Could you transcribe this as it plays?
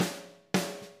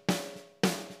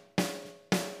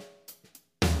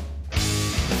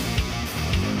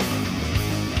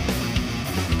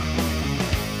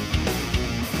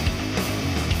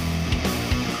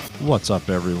What's up,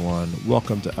 everyone?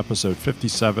 Welcome to episode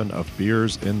 57 of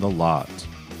Beers in the Lot.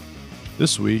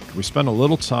 This week, we spent a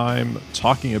little time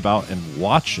talking about and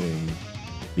watching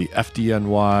the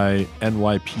FDNY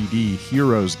NYPD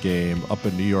Heroes game up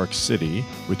in New York City.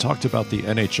 We talked about the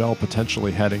NHL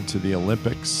potentially heading to the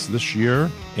Olympics this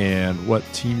year and what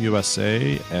Team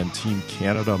USA and Team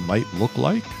Canada might look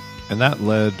like. And that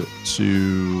led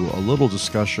to a little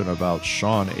discussion about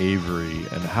Sean Avery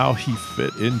and how he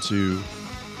fit into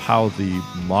how the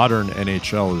modern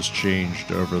NHL has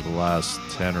changed over the last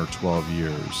 10 or 12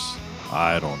 years.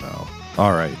 I don't know.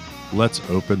 All right, let's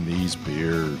open these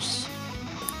beers.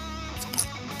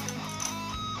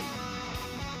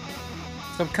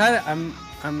 So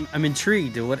I'm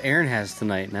intrigued at what Aaron has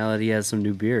tonight now that he has some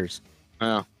new beers.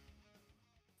 Yeah.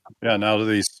 Yeah, now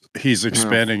that he's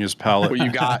expanding his palate. What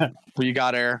you got? What you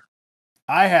got, Air?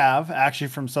 I have, actually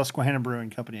from Susquehanna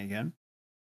Brewing Company again.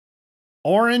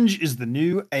 Orange is the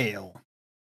new ale.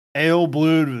 Ale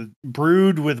brewed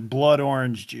with blood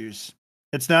orange juice.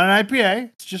 It's not an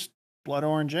IPA. It's just blood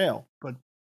orange ale. But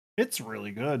it's really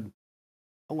good.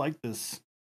 I like this.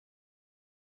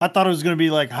 I thought it was going to be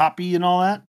like hoppy and all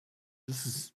that. This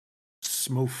is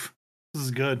smooth. This is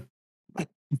good. Oh,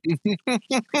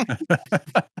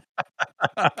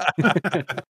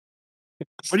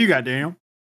 What do you got, Daniel?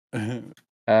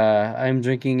 I'm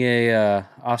drinking a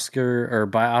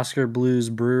by Oscar Blues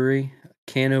Brewery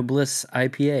Cano Bliss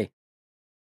IPA.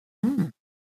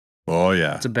 Oh,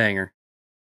 yeah. It's a banger.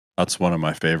 That's one of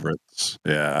my favorites.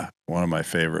 Yeah, one of my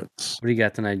favorites. What do you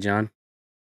got tonight, John?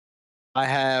 I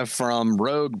have from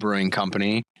Rogue Brewing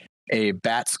Company a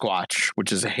Bat Squatch,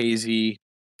 which is a hazy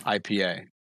IPA.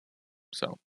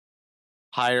 So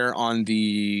higher on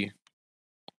the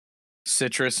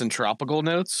citrus and tropical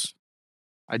notes.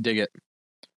 I dig it.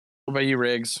 What about you,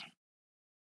 Riggs?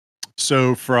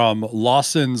 So from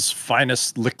Lawson's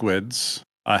Finest Liquids,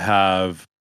 I have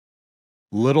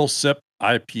Little Sip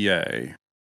IPA.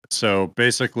 So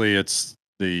basically it's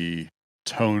the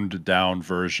toned down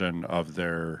version of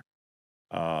their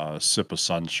Sip of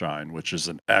Sunshine, which is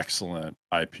an excellent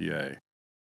IPA.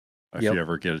 If Yep. you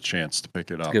ever get a chance to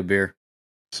pick it It's up. good beer.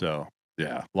 So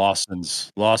yeah,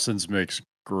 Lawson's makes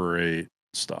great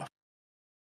stuff.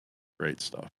 Great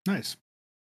stuff. Nice.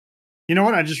 You know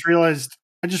what? I just realized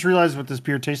what this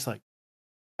beer tastes like.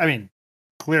 I mean,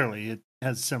 clearly it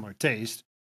has a similar taste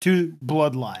to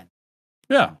Bloodline.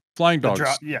 Yeah, Flying The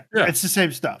Dogs. yeah, Yeah. it's the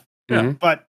same stuff. Yeah. Mhm.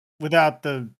 But without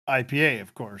the IPA,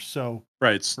 of course. So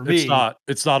Right. It's For me, not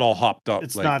all hopped up.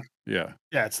 it's like, not. Yeah.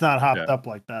 Yeah, it's not hopped Yeah. up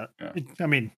like that. Yeah. I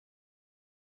mean,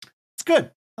 it's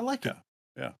good. I like it.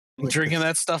 Yeah. Been drinking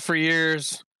that stuff for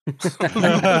years.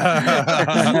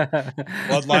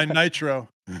 Bloodline Nitro.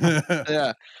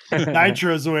 Yeah.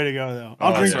 Nitro is the way to go, though.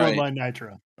 I'll Oh, drink that's right. Bloodline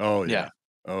Nitro, Oh yeah. Yeah.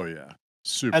 Oh yeah.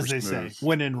 Super as they say, smooth.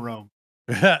 when in Rome.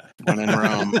 When in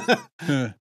Rome.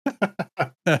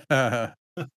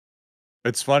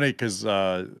 It's funny because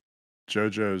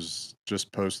JoJo's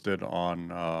just posted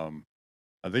on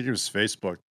I think it was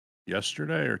Facebook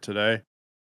yesterday or today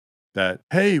that,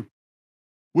 hey,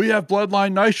 we have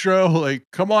Bloodline Nitro, like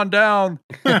come on down.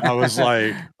 I was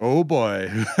like, oh boy,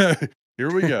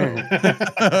 here we go.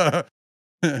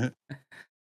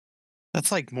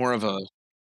 That's like more of a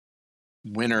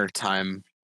winter time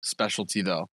specialty,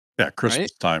 though. Yeah,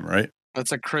 Christmas time, right?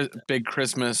 That's a big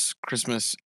Christmas.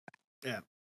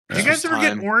 Do you guys ever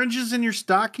time. get oranges in your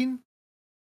stocking?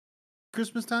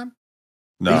 Christmas time?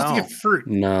 I No, used to get fruit.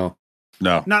 No.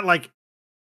 no. Not like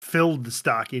filled the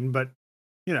stocking, but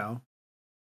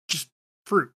just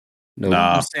fruit. No.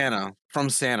 Nah. From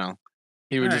Santa.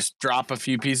 He would Alright. just drop a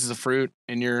few pieces of fruit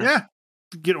in your. Yeah.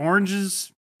 Get oranges,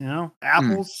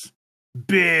 apples,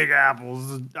 big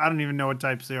apples. I don't even know what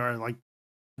types they are. Like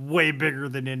way bigger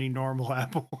than any normal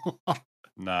apple. All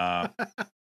Nah.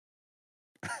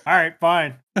 right,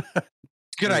 fine.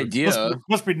 Good idea.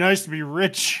 Must be nice to be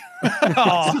rich.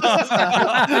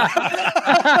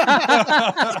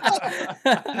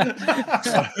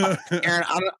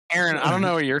 Aaron, I don't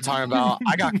know what you're talking about.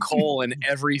 I got coal in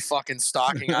every fucking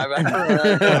stocking I've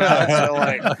ever had. So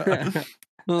like,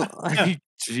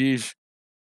 jeez.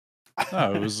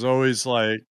 No, it was always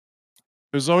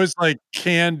like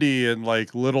candy and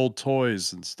like little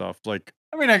toys and stuff, like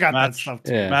I mean, I got that Match- stuff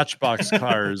too. Yeah. Matchbox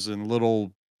cars and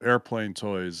little airplane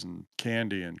toys and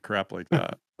candy and crap like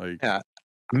that. Like, Yeah.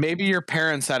 Maybe your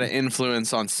parents had an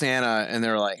influence on Santa and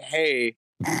they're like, hey,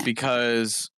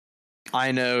 because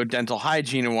I know dental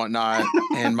hygiene and whatnot,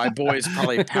 and my boys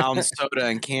probably pound soda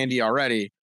and candy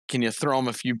already. can you throw them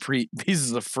a few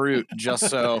pieces of fruit just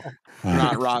so they're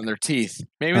not rotting their teeth?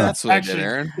 Maybe that's what Actually, they did,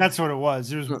 Aaron. that's what it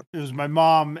was. It was my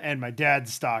mom and my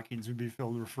dad's stockings would be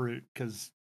filled with fruit because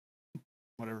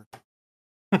whatever.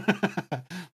 All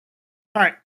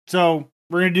right, so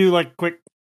we're gonna do like quick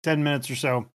 10 minutes or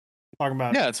so talking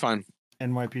about Yeah, it's fine.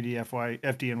 NYPD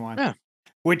FDNY, Yeah.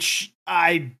 which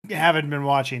I haven't been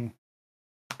watching.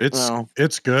 It's Well,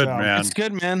 it's good, so- man. It's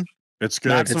good, man. It's good.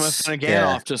 Maximus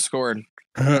Ganoff just scored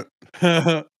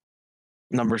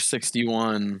number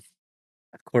 61.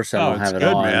 Of course, I No, don't it's have it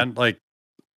good, on. man. Like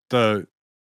the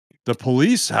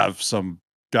police have some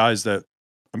guys that,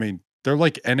 I mean, they're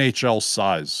like NHL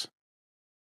size.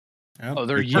 Oh,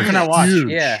 they're Like, huge. Where can I watch? huge.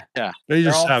 Yeah, They they're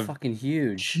just all have fucking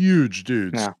huge. huge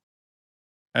dudes. Yeah.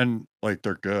 And like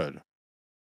they're good.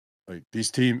 Like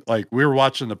these teams, like we were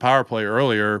watching the power play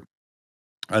earlier.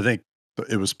 I think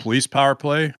it was police power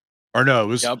play. Or no, it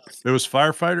was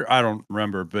firefighter. I don't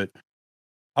remember, but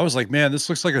I was like, man, this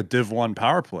looks like a Div 1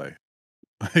 power play.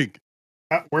 Like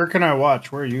Where can I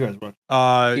watch? Where are you guys watching?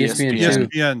 ESPN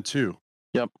ESPN 2.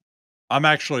 Yep. I'm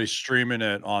actually streaming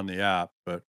it on the app,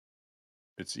 but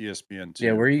it's ESPN 2.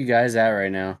 Yeah, where are you guys at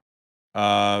right now?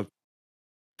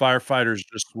 Firefighters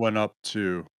just went up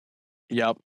to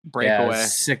Yep. Breakaway. Yeah,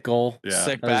 sick goal. yeah.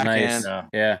 Sick That was backhand. nice.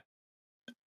 Yeah.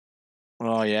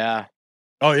 Oh, yeah.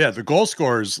 Oh yeah, the goal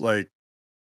scorers, like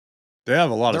they have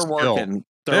a lot They're of skill. working.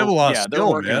 They have a lot of they're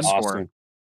skill, working man. to score. Awesome.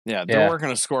 Yeah, they're Yeah. working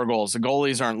to score goals. The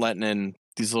goalies aren't letting in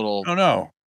these little Oh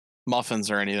no. muffins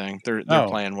or anything. They're No.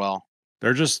 playing well.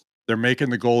 They're making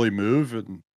the goalie move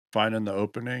and finding the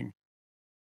opening.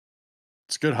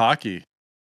 It's good hockey.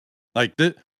 Like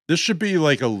this should be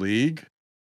like a league,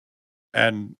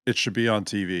 and it should be on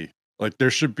TV. Like there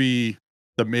should be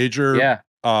the major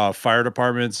Yeah. fire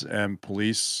departments and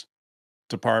police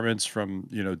departments from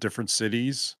different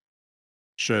cities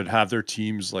should have their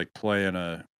teams like play in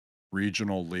a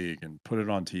regional league and put it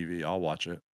on TV. I'll watch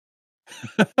it.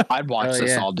 I'd watch Hell this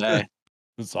yeah. all day.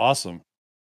 It's awesome.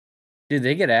 Dude,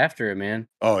 they get after it, man.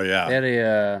 Oh yeah. They had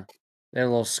a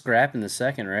little scrap in the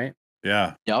second, right?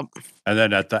 Yeah. Yep. And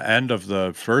then at the end of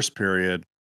the first period,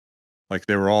 like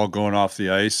they were all going off the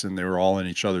ice and they were all in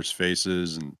each other's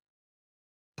faces and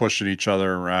pushing each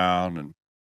other around, and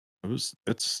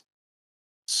it's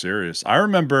serious. I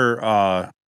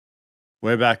remember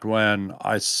way back when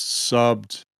I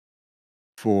subbed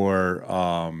for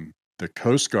the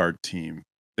Coast Guard team.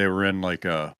 They were in like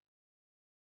a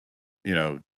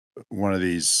one of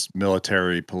these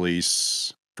military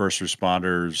police first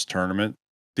responders tournament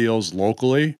deals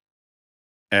locally,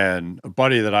 and a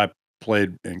buddy that I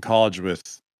played in college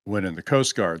with went in the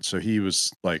Coast Guard, so he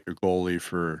was like a goalie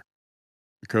for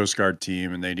the Coast Guard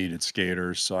team, and they needed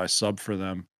skaters, so I subbed for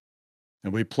them.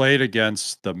 And we played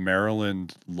against the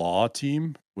Maryland Law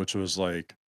team, which was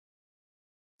like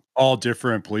all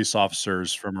different police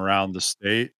officers from around the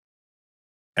state.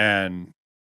 And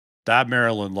that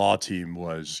Maryland Law team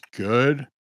was good,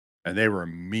 and they were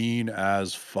mean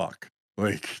as fuck.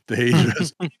 Like they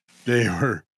just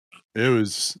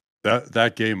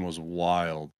that game was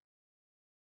wild.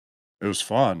 It was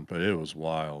fun, but it was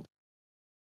wild.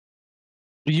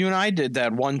 You and I did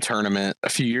that one tournament a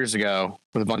few years ago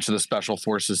with a bunch of the special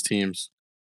forces teams.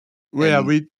 Well,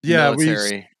 and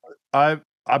military. I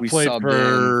We played subbed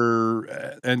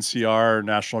for NCR,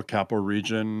 National Capital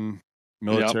Region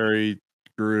military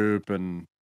group, and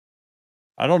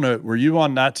I don't know. Were you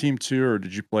on that team too, or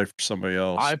did you play for somebody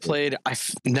else? I played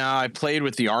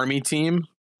with the Army team,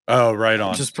 Oh, right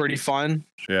on. which is pretty fun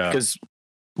Yeah. because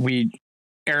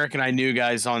Eric and I knew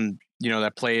guys on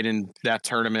that played in that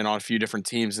tournament on a few different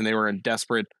teams, and they were in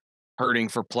desperate hurting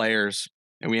for players,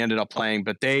 and we ended up playing.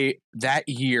 But the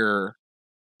year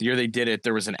they did it,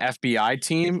 there was an FBI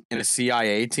team and a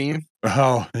CIA team,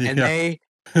 Oh, yeah. and they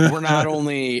were not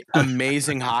only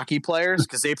amazing hockey players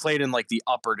because they played in like the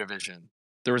upper division.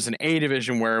 There was an A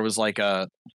division where it was like I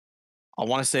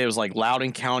want to say it was like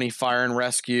Loudoun County Fire and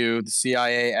Rescue, the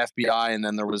CIA, FBI, and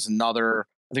then there was another,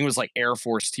 I think it was like Air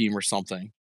Force team or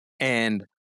something. And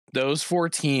those four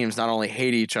teams not only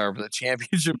hate each other, but the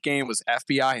championship game was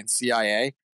FBI and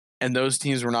CIA. And those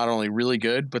teams were not only really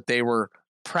good, but they were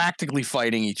practically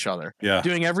fighting each other. Yeah.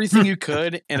 Doing everything you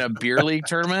could in a beer league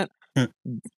tournament,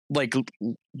 like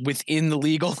within the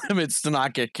legal limits to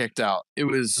not get kicked out. It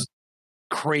was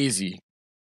crazy.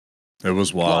 It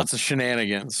was wild. Lots of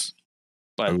shenanigans.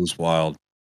 But It was wild.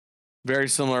 very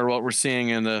similar to what we're seeing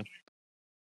in the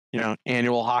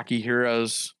annual Hockey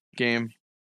Heroes game.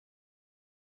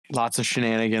 Lots of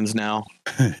shenanigans now.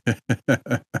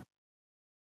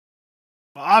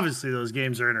 Well, obviously, those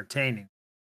games are entertaining.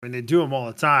 I mean, they do them all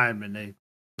the time, and they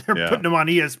they're Yeah. putting them on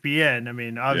ESPN. I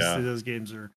mean, obviously Yeah. those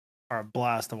games are a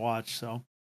blast to watch. So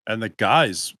And the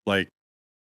guys, like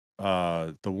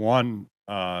the one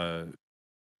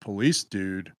police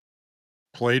dude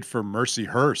played for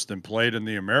Mercyhurst and played in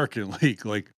the American League.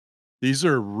 Like these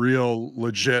are real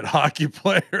legit hockey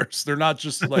players. They're not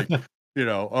just like, they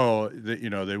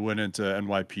went into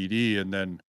NYPD and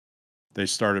then they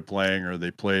started playing or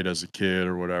they played as a kid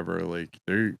or whatever. Like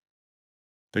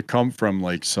they come from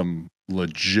like some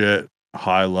legit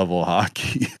high level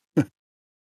hockey.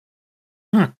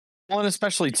 Well, and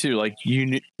especially too, like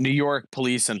New York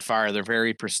police and fire, they're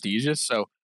very prestigious. So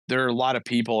there are a lot of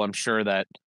people, I'm sure, that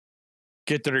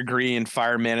get their degree in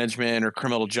fire management or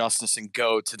criminal justice and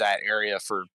go to that area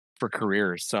for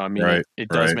careers. So I mean, Right, it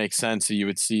does right. make sense that you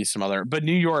would see some other. But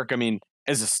New York, I mean,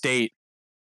 as a state,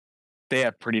 they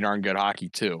have pretty darn good hockey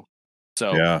too.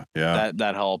 So Yeah.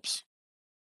 that helps.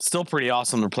 Still pretty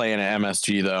awesome to play in an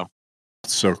MSG though.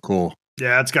 So cool.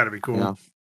 yeah, it's got to be cool. Yeah.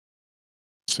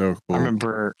 So cool.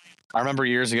 I remember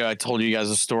years ago I told you guys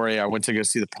a story. I went to go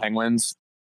see the Penguins.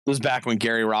 It was back when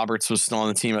Gary Roberts was still on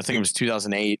the team. I think it was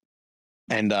 2008,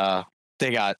 and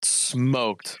they got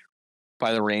smoked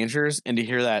by the Rangers. And to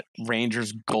hear that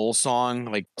Rangers goal song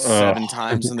like 7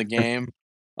 times in the game,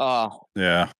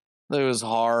 Yeah. it was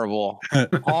horrible,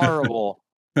 horrible.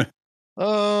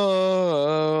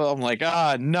 Oh, I'm like,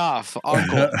 enough,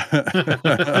 uncle.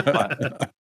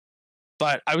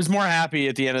 But I was more happy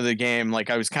at the end of the game. Like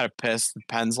I was kind of pissed the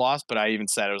Pens lost, but I even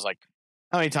said, it was like,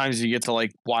 how many times do you get to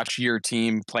like watch your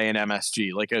team play in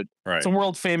MSG? Like Right. it's a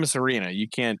world famous arena. You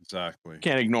can't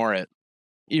ignore it.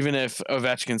 Even if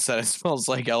Ovechkin said it smells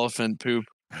like elephant poop.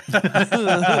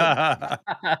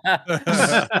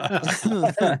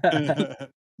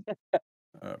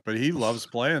 But he loves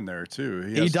playing there too.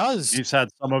 He does. He's had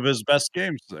some of his best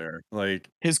games there. Like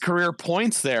his career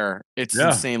points there, it's Yeah.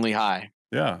 insanely high.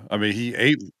 yeah, I mean he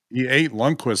ate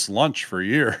Lundqvist's lunch for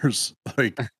years.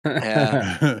 Like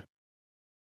Yeah.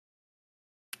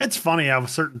 It's funny how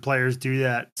certain players do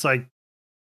that. It's like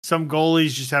some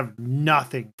goalies just have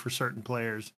nothing for certain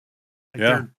players. Like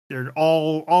Yeah. they're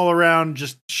all around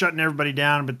just shutting everybody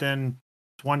down, but then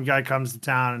one guy comes to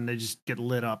town and they just get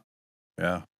lit up.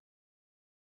 yeah.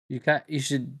 You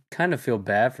should kind of feel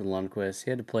bad for Lundqvist. He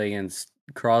had to play against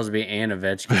Crosby and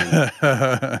Ovechkin.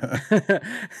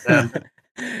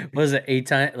 Was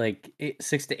it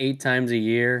 6 to 8 times a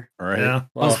year? Right. Yeah.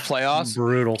 Those Oh, playoffs.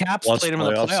 brutal. Caps Plus played him in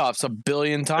the playoffs. playoffs a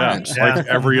billion Yeah. times. Yeah. Like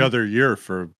every other year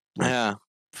for like Yeah.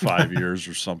 5 years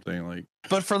or something. Like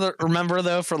But for the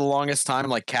longest time,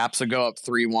 like Caps would go up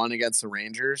 3-1 against the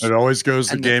Rangers. it always goes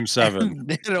to And game 7.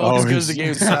 It always goes to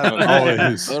game 7.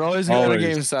 Always. It always goes to Always.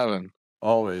 game 7.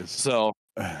 Always. So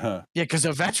yeah, because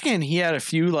Ovechkin, he had a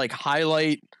few like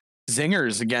highlight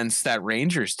zingers against that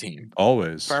Rangers team.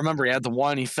 Always. If I remember, he had the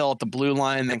one, he fell at the blue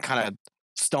line, then kind of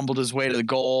stumbled his way to the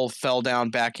goal, fell down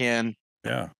back in.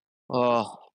 Yeah.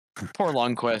 Oh, poor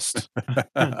Lundqvist.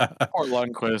 Poor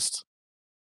Lundqvist.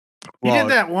 He Well,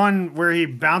 did that one where he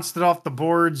bounced it off the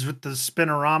boards with the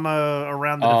spinorama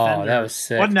around the Oh, defender. that was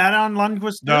sick. Wasn't that on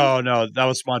Lundqvist? too? No, that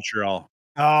was Montreal.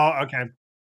 Oh, okay.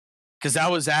 Because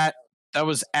that was at That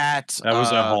was at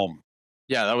home.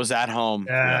 Yeah, that was at home.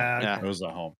 Yeah. Yeah. That was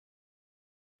at home.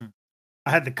 I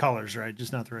had the colors right,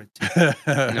 just not the right team.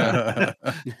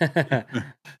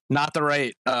 Not the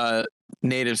right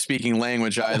native speaking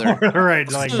language either. right,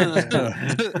 like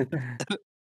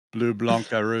Bleu,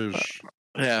 blanc, et rouge.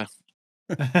 Yeah.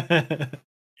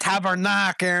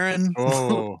 Tabarnak, Aaron.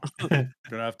 Oh, gonna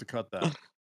have to cut that.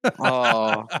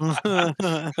 Oh.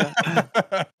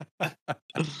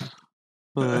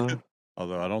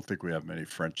 Although I don't think we have many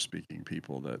French-speaking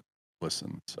people that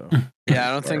listen, so Yeah,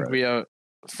 I don't It's think all we have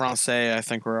Francais. I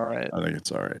think we're all right. I think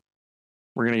it's all right.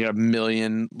 We're gonna get a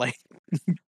million like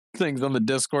things on the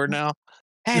Discord now.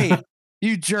 Hey,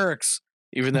 you jerks!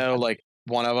 Even though like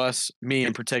one of us, me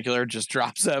in particular, just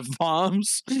drops F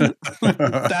bombs.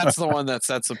 That's the one that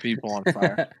sets the people on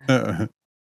fire.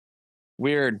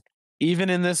 Weird. Even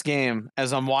in this game,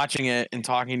 as I'm watching it and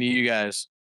talking to you guys,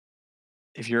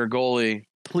 if you're a goalie,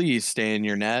 please stay in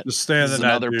your net. Just stay in This the is net,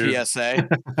 another dude. PSA.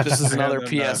 This is Stay in another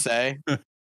the net. PSA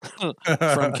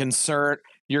from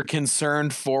your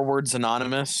concerned forwards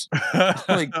anonymous.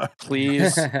 Like,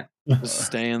 please just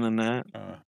stay in the net.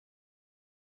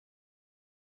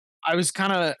 I was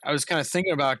kind of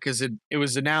thinking about, because it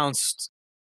was announced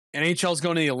NHL's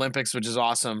going to the Olympics, which is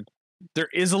awesome. There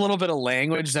is a little bit of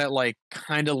language that like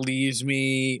kind of leaves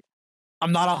me.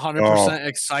 I'm not 100%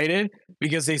 excited,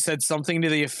 because they said something to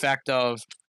the effect of,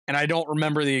 and I don't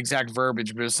remember the exact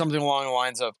verbiage, but it was something along the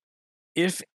lines of,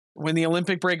 when the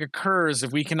Olympic break occurs,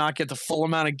 if we cannot get the full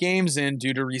amount of games in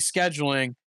due to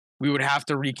rescheduling, we would have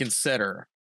to reconsider.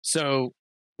 So,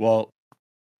 Well,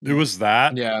 it was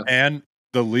that, yeah, and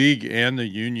the league and the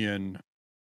union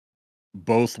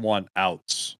both want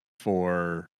outs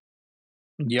for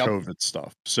yep, COVID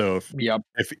stuff. So yep,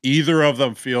 if either of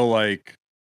them feel like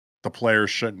the players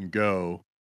shouldn't go,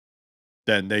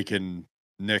 then they can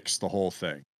nix the whole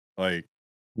thing. Like,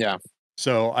 yeah.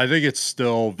 so I think it's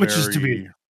still Which is to be- very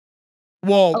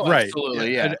well, Oh, right.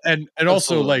 absolutely, yeah. And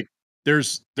also Absolutely. like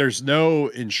there's no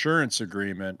insurance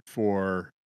agreement for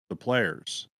the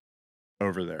players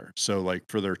over there. So like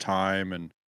for their time and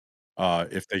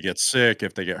if they get sick,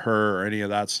 if they get hurt or any of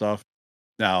that stuff.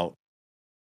 Now,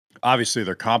 obviously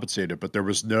they're compensated, but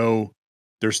there's no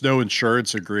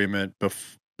insurance agreement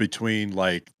between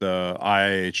like the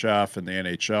IIHF and the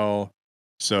NHL.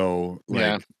 So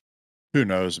Yeah. like who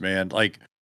knows, man? Like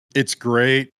it's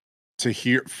great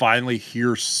to finally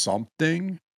hear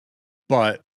something,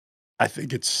 but I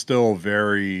think it's still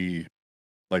very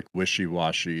like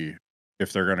wishy-washy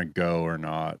if they're going to go or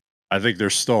not. I think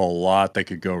there's still a lot that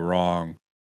could go wrong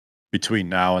between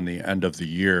now and the end of the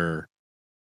year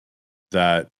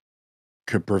that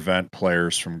could prevent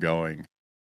players from going.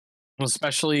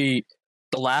 Especially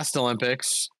the last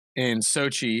Olympics in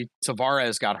Sochi,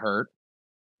 Tavares got hurt.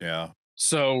 Yeah.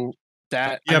 So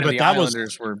that Yeah, but the that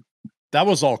Islanders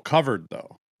was all covered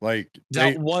though. Like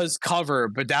that was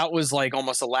covered, but that was like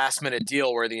almost a last minute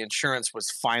deal where the insurance was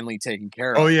finally taken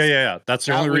care of. Oh yeah. That's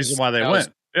the only reason why they went.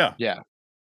 Yeah.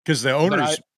 Because the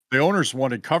owners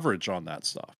wanted coverage on that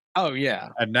stuff. Oh yeah.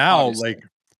 And now Obviously. like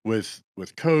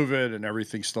with COVID and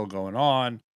everything still going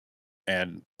on,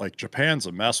 and like Japan's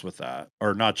a mess with that.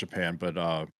 Or not Japan, but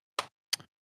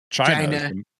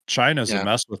China's a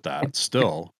mess with that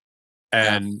still.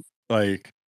 And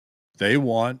like they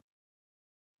want,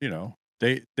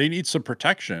 they need some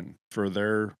protection for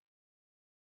their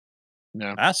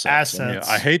assets. I mean,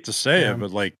 I hate to say it,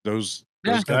 but like those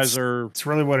guys are, it's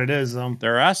really what it is.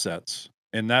 They're assets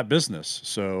in that business.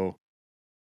 So,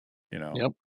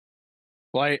 Yep.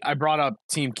 Well, I brought up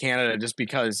Team Canada just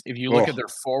because if you look at their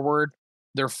forward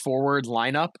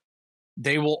lineup,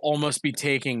 they will almost be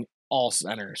taking all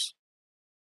centers.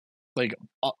 Like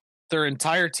their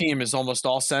entire team is almost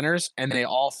all centers, and they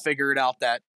all figured out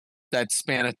that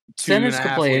span of 2.5 Centers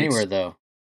can play weeks. anywhere, though.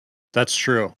 That's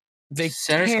true.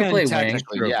 Centers can play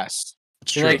technically, wing. Yes.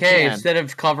 It's You're true. like, hey, instead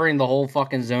of covering the whole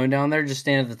fucking zone down there, just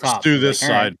stand at the top. Just do this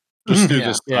side. Right. Just do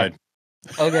this side.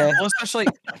 Okay. Well,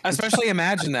 especially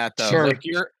imagine that though. Sure. Like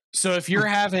if you're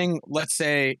having, let's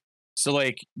say, so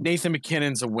like Nathan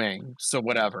McKinnon's a wing, so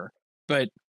whatever, but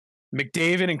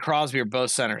McDavid and Crosby are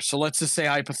both centers. So let's just say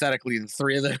hypothetically the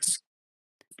three of those.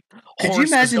 Could you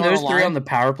imagine those three on the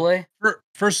power play?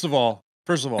 First of all,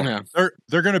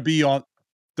 they're going to be on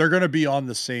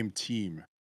the same team.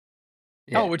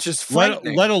 Yeah. Oh, which is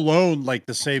frightening. Let alone like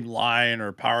the same line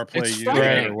or power play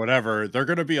unit or whatever. They're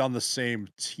going to be on the same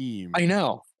team. I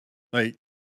know. Like,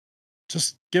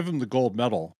 just give them the gold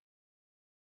medal.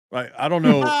 Like, I don't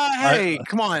know. Hey,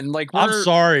 come on! Like, I'm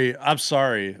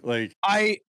sorry. Like,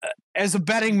 as a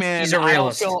betting man, he's a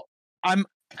realist. I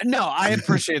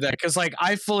appreciate that because, like,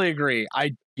 I fully agree.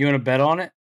 You want to bet on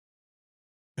it?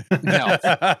 No.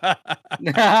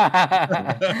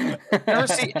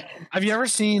 Have you ever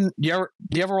seen? Do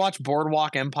you ever watch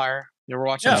Boardwalk Empire? You ever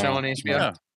watch that show on HBO?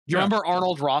 Yeah. Do you remember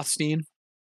Arnold Rothstein?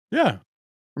 Yeah.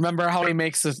 Remember how he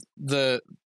makes the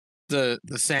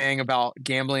saying about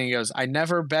gambling? He goes, "I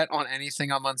never bet on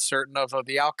anything I'm uncertain of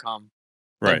the outcome."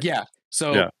 Right. Like, yeah.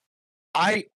 So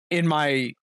in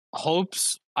my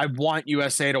hopes, I want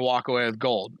USA to walk away with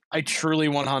gold. I truly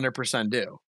 100%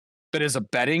 do. But as a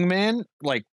betting man,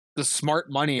 like, the smart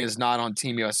money is not on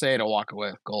Team USA to walk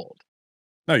away with gold.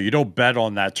 No, you don't bet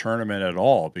on that tournament at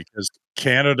all because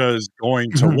Canada is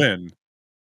going to win.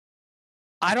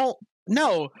 I don't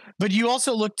know, but you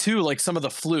also look too, like some of the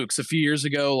flukes a few years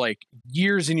ago, like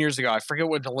years and years ago. I forget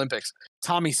what Olympics.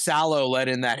 Tommy Salo let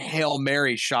in that Hail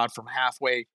Mary shot from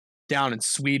halfway down, and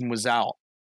Sweden was out.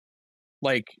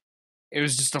 Like, it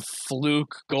was just a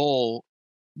fluke goal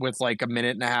with like a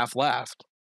minute and a half left.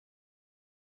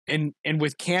 And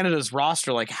with Canada's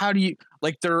roster, like, how do you,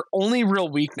 like, their only real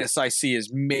weakness I see is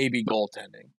maybe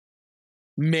goaltending.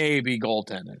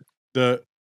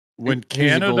 When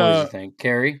Canada, think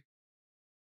Carey.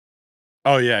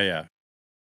 Oh yeah.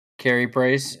 Carey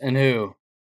Price and who?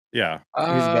 Yeah. Who's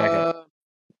the backup?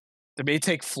 They may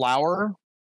take Flower,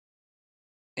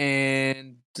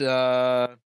 and I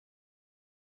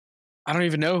don't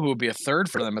even know who would be a third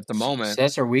for them at the moment.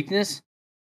 That's our weakness.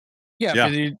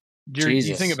 Yeah. But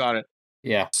you think about it.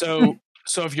 Yeah. So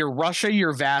if you're Russia,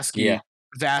 you're Vasky,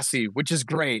 which is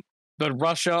great. But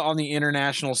Russia on the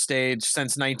international stage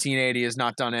since 1980 has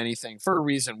not done anything for a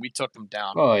reason. We took them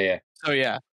down. Oh yeah. So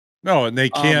yeah, No, and they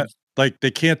can't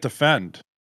they can't defend.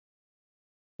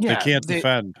 yeah, They can't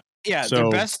defend. Yeah, So, their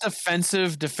best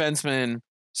defensive defenseman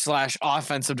 /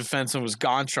 offensive defenseman was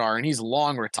Gonchar, and he's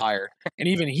long retired. And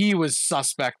even he was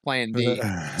suspect playing D.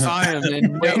 So I am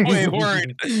in no way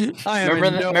worried.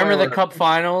 Remember the Cup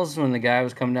Finals when the guy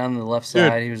was coming down the left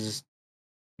side? He was just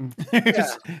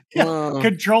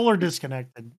controller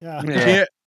disconnected. Yeah.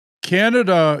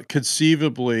 Canada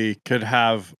conceivably could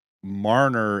have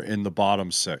Marner in the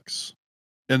bottom six.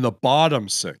 In the bottom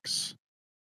six.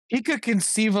 He could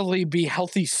conceivably be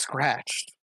healthy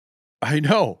scratched. I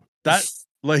know. That's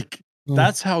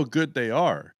how good they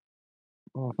are.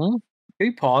 Can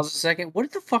we pause a second?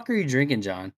 What the fuck are you drinking,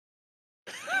 John?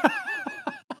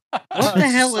 What the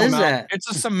hell is that? It's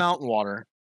just some mountain water.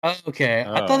 Oh, okay.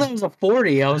 I thought that was a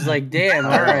 40. I was like, damn,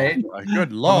 all right.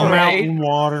 Good lord. Mountain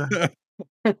water.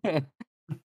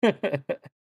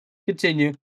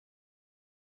 Continue.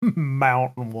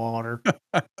 Mountain water.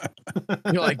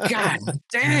 You're like, God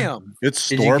damn. It's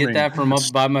storming. Did you get that from up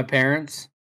by my parents?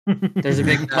 There's a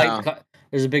big pipe.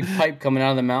 There's a big pipe coming out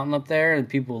of the mountain up there, and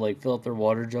people like fill up their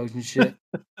water jugs and shit.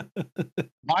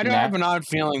 Why do I have an odd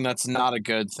feeling that's not a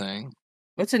good thing?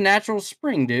 It's a natural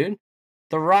spring, dude.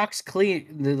 The rocks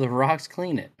clean. The rocks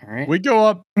clean it. All right. We go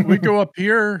up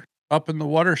here, up in the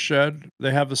watershed.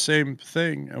 They have the same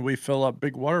thing, and we fill up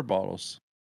big water bottles.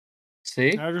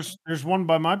 See, there's one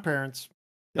by my parents.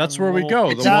 That's where we go.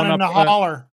 It's down in the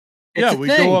holler. Yeah, we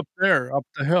go up there, up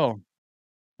the hill.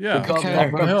 Yeah, up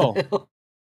the hill.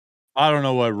 I don't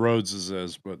know what Rhodes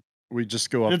is, but we just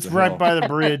go up. It's right by the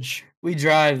bridge. We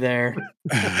drive there.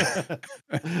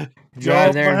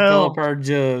 Drive there and fill up our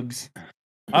jugs.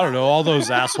 I don't know. All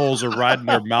those assholes are riding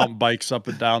their mountain bikes up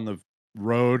and down the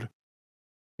road.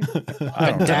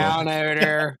 Down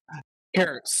there.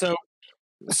 Here, so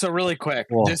really quick.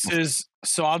 Whoa.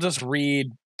 I'll just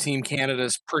read Team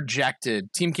Canada's projected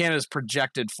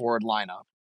forward lineup.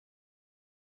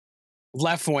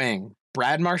 Left wing,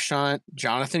 Brad Marchand,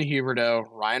 Jonathan Huberdeau,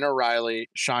 Ryan O'Reilly,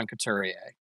 Sean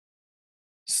Couturier.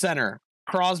 Center,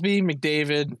 Crosby,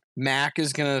 McDavid, Mac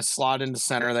is going to slot into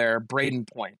center there. Braden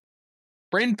Point.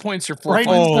 Braden Point's your fourth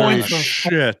line.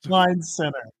 Shit. Line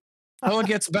center. Oh, it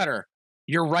gets better.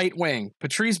 Your right wing,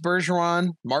 Patrice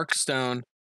Bergeron, Mark Stone,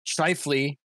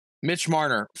 Scheifele, Mitch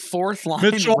Marner. Fourth line.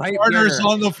 Mitchell Marner's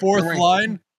on the fourth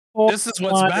line. This is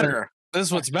what's better. This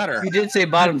is what's better. You did say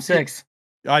bottom six.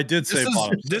 I did say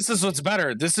bottom six. This is what's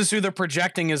better. This is who they're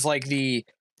projecting as like the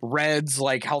Reds,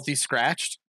 like healthy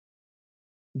scratched.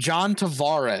 John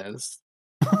Tavares.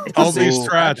 Healthy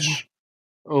scratch.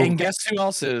 And guess who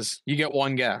else is? You get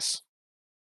one guess.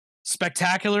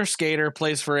 Spectacular skater,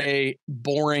 plays for a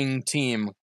boring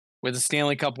team with a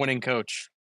Stanley Cup winning coach.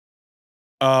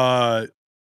 An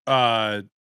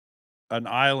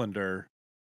Islander.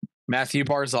 Matthew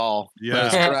Barzal. Yeah. That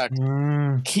is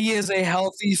correct. He is a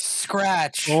healthy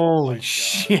scratch. Holy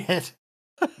shit.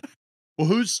 Well,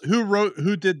 who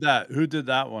did that? Who did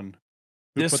that one?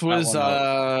 This was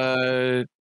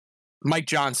Mike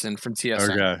Johnson from TSN.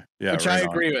 Okay. Yeah. Which I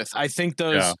agree with. I think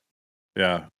those.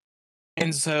 Yeah.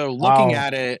 And so looking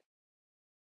at it,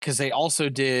 because they also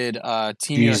did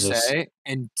Team USA.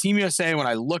 And Team USA, when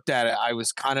I looked at it, I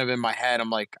was kind of in my head, I'm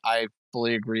like, I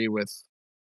fully agree with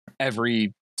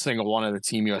every single one of the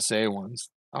Team USA ones.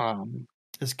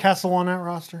 Is Kessel on that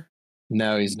roster?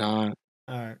 No, he's not.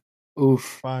 All right.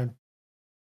 Oof. Fine.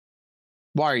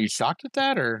 Why, are you shocked at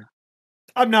that, or?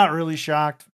 I'm not really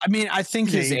shocked. I mean, I think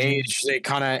his age, they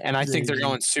kind of, and I think they're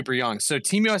going super young. So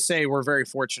Team USA, we're very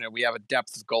fortunate. We have a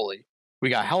depth of goalie. We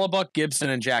got Hellebuck, Gibson,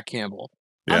 and Jack Campbell.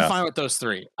 Yeah. I'm fine with those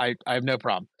three. I have no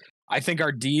problem. I think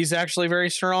our D is actually very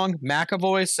strong.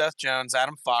 McAvoy, Seth Jones,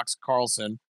 Adam Fox,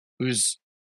 Carlson, who's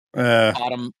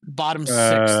bottom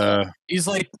six. He's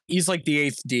like the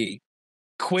eighth D.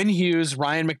 Quinn Hughes,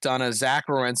 Ryan McDonough, Zach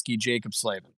Werenski, Jacob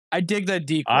Slavin. I dig that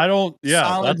D. I don't. Yeah,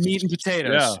 solid meat and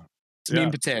potatoes. Yeah. It's meat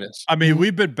and potatoes. I mean,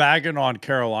 we've been bagging on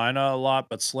Carolina a lot,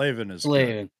 but Slavin is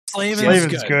good. Slavin's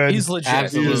good. He's legit.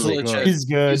 Absolutely. He's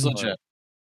good. He's legit.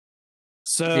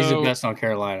 So he's the best on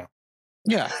Carolina.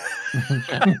 Yeah.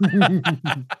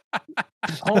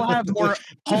 He'll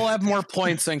have more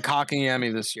points than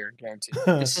Kotkaniemi this year, guaranteed.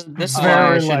 This is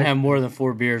why I shouldn't have more than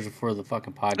 4 beers before the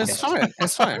fucking podcast.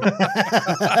 It's fine.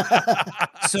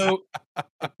 So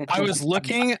I was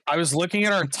looking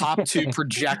at our top 2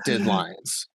 projected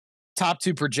lines. Top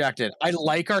 2 projected. I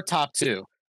like our top 2.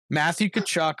 Matthew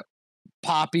Tkachuk,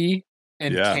 Poppy,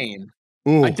 and Kane.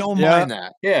 Ooh, I don't mind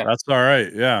that. Yeah. That's all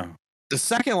right. Yeah. The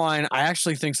second line I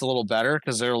actually think is a little better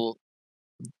because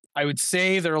I would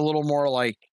say they're a little more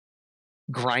like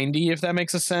grindy, if that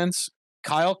makes a sense.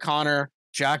 Kyle Connor,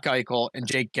 Jack Eichel, and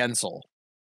Jake Gensel.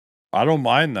 I don't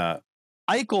mind that.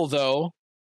 Eichel, though,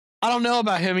 I don't know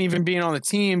about him even being on the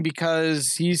team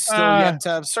because he's still yet to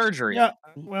have surgery. Yeah,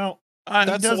 well, he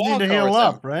That's does the need wild to card heal with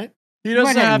up, him. right? He He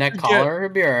doesn't might have have a neck to collar.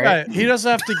 It'll be all right. he doesn't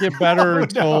have to get better Oh,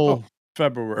 until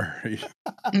February.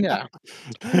 Yeah.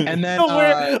 And then Don't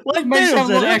wear, like Might just Daniel have a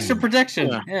little said, extra protection.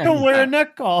 Yeah. Yeah. don't wear a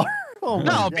neck collar. Oh my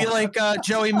no, be God. like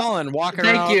Joey Mullen walking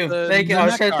Thank around. you. Thank you. I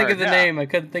was trying to think of the yeah. name. I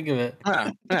couldn't think of it.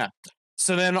 Yeah.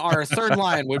 So then our third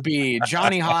line would be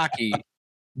Johnny Hockey,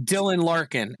 Dylan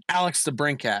Larkin, Alex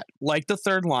DeBrincat. Like the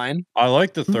third line. I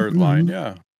like the third line,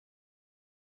 yeah.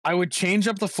 I would change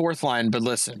up the fourth line, but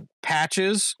listen,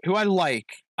 Patches, who I like,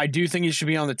 I do think he should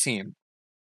be on the team.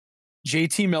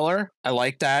 JT Miller, I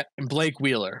like that, and Blake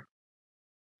Wheeler.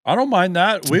 I don't mind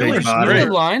that. Wheeler's body. great.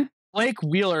 Good line. Blake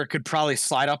Wheeler could probably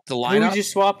slide up the Who lineup. would you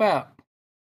swap out?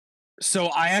 So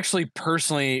I actually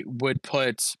personally would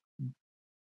put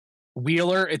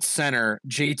Wheeler at center,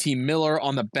 JT Miller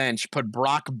on the bench, put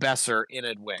Brock Besser in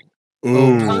at wing.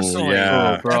 Ooh, personally,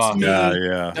 yeah. Oh, Brock. That's me.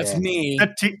 Yeah. That's Yeah. me.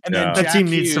 That team, And Yeah. then that Jack team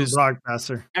needs some Hughes. Brock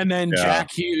Besser. And then Yeah.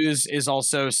 Jack Hughes is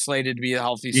also slated to be a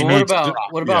healthy. He Well, needs to-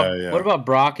 what about yeah. what about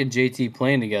Brock and JT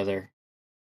playing together?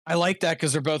 I like that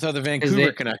because they're both have the Vancouver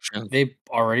they- connection. They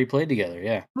already played together.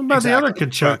 Yeah. What about the other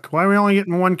Kachuk? Why are we only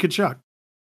getting one Kachuk?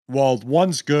 Well,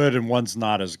 one's good and one's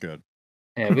not as good.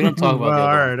 Yeah. We don't talk about well,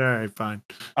 the other. all right, fine.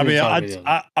 I We mean, talk about the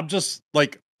other. I'm just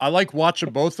like, I like watching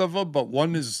both of them, but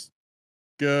one is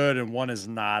good and one is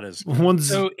not as good.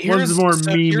 One's more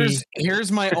memey.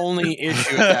 Here's my only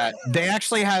issue with that. They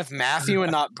actually have Matthew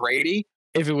and not Brady.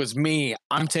 If it was me,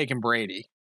 I'm taking Brady.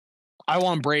 I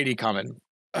want Brady coming.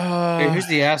 Hey, who's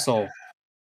the asshole?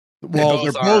 Well,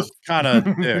 both they're are. both kind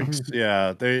of dicks.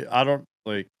 Yeah, I don't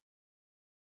like,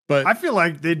 but I feel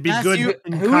like they'd be Matthew- good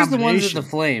in Who's the one with combination. the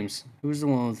Flames? Who's the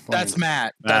one with the Flames? That's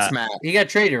Matt. That's Matt. He got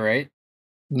traded, right?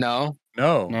 No.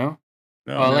 no. No.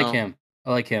 No. Oh, I like No. him.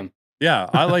 I like him. Yeah,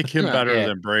 I like him Yeah. better Yeah.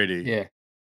 than Brady. Yeah.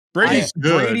 Brady's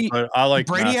good, Brady- but I like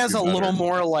Brady Matthew has a better. little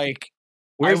more like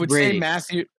Where's I would Brady? say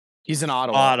Matthew. He's in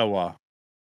Ottawa. Ottawa.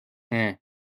 Yeah.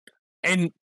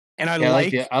 And I Yeah,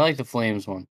 like I like the Flames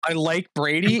one. I like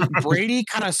Brady. Brady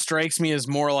kind of strikes me as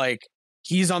more like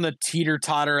he's on the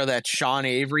teeter-totter of that Sean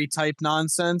Avery type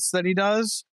nonsense that he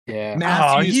does. Yeah. Oh,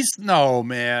 Matthews,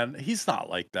 man. He's not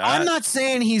like that. I'm not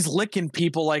saying he's licking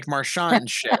people like Marchand and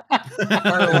shit.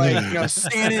 Or like,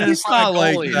 standing in He's front not of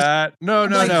like goalies. that.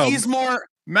 No. He's more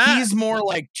Matt, he's more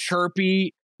like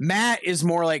chirpy. Matt is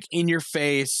more like in your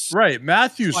face. right.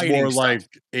 Matthew's fighting more stuff. like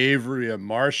Avery and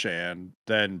Marchand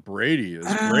than Brady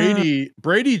is.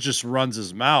 Brady just runs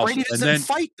his mouth. Brady and doesn't then,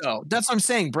 fight though. That's what I'm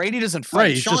saying. Brady doesn't fight.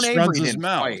 Right, he Sean just Avery runs his didn't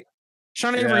mouth. fight.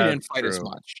 Sean Avery Yeah, didn't fight as true.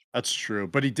 much. That's true.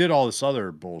 But he did all this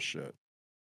other bullshit.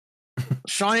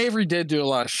 Sean Avery did do a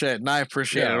lot of shit, and I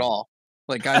appreciate Yeah. it all.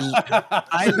 Like I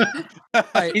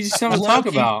He's just something to low talk key-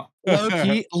 about.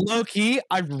 low key,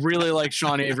 I really like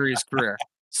Sean Avery's career.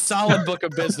 Solid book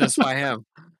of business by him.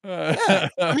 Yeah.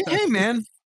 I mean, hey man,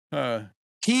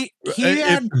 he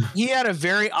had a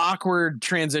very awkward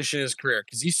transition in his career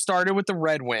because he started with the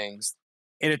Red Wings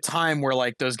at a time where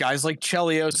like those guys like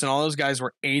Chelios and all those guys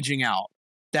were aging out.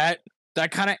 That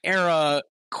kind of era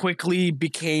quickly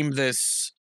became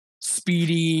this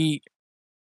speedy,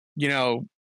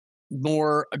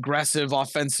 more aggressive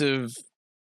offensive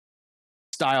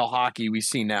style hockey we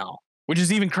see now, which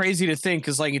is even crazy to think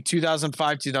because like in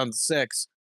 2005, 2006,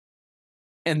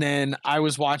 and then I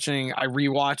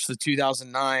rewatched the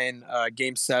 2009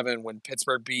 Game 7 when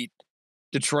Pittsburgh beat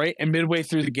Detroit, and midway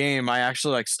through the game, I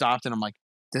actually like stopped and I'm like,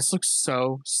 this looks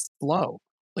so slow.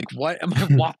 Like, what am I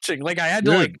watching? Like, I had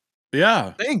to like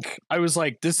think. I was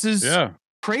like, this is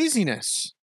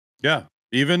craziness. Yeah.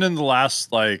 Even in the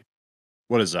last, like,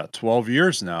 what is that, 12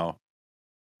 years now,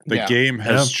 the game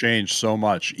has changed so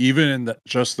much, even in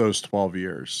just those 12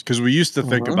 years. Because we used to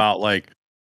think about, like,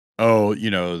 the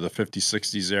 50s,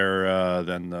 60s era,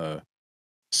 then the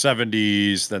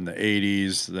 70s, then the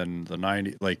 80s, then the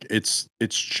 90s. Like, it's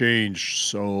changed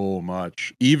so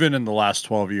much, even in the last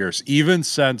 12 years, even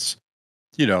since,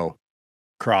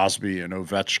 Crosby and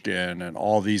Ovechkin and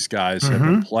all these guys have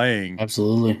been playing.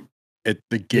 Absolutely.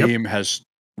 The game has,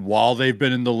 while they've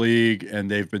been in the league and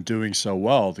they've been doing so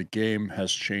well, the game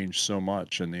has changed so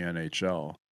much in the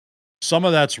NHL. Some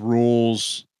of that's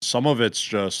rules. Some of it's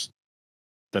just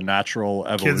the natural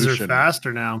evolution. Kids are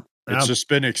faster now. It's just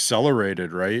been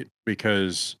accelerated, right?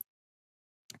 Because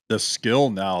the skill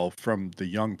now from the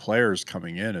young players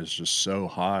coming in is just so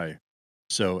high.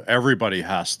 So everybody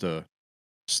has to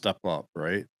step up,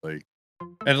 right? Like,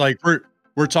 and like we're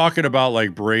we're talking about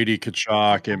like Brady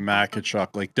Tkachuk and Matt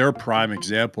Tkachuk, like they're prime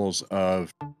examples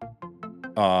of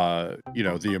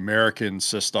the American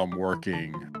system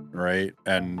working, right?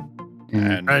 And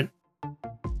Right.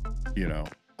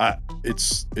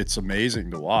 It's amazing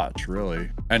to watch,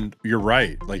 really. And you're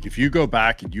right. Like if you go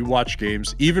back and you watch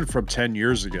games even from 10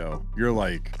 years ago, you're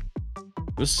like,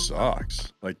 this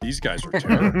sucks. Like these guys are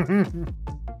terrible.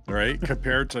 Right?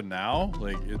 Compared to now,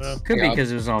 like it's Could be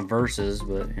because it was on Versus,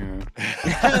 but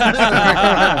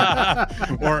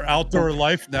or Outdoor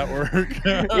Life Network.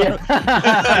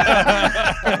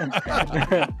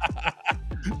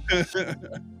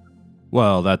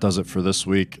 Well, that does it for this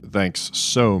week. Thanks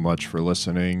so much for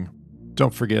listening.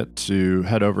 Don't forget to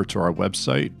head over to our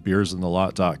website,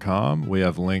 beersinTheLot.com. We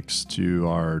have links to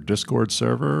our Discord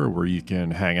server where you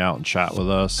can hang out and chat with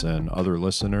us and other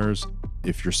listeners.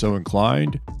 If you're so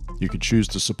inclined, you can choose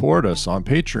to support us on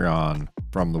Patreon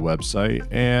from the website.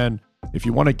 And if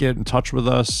you want to get in touch with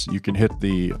us, you can hit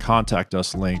the contact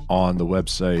us link on the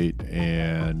website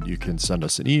and you can send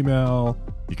us an email.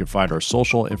 You can find our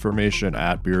social information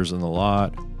at Beers in the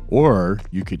Lot, or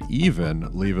you could even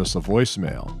leave us a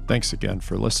voicemail. Thanks again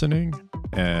for listening,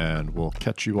 and we'll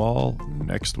catch you all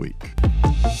next week.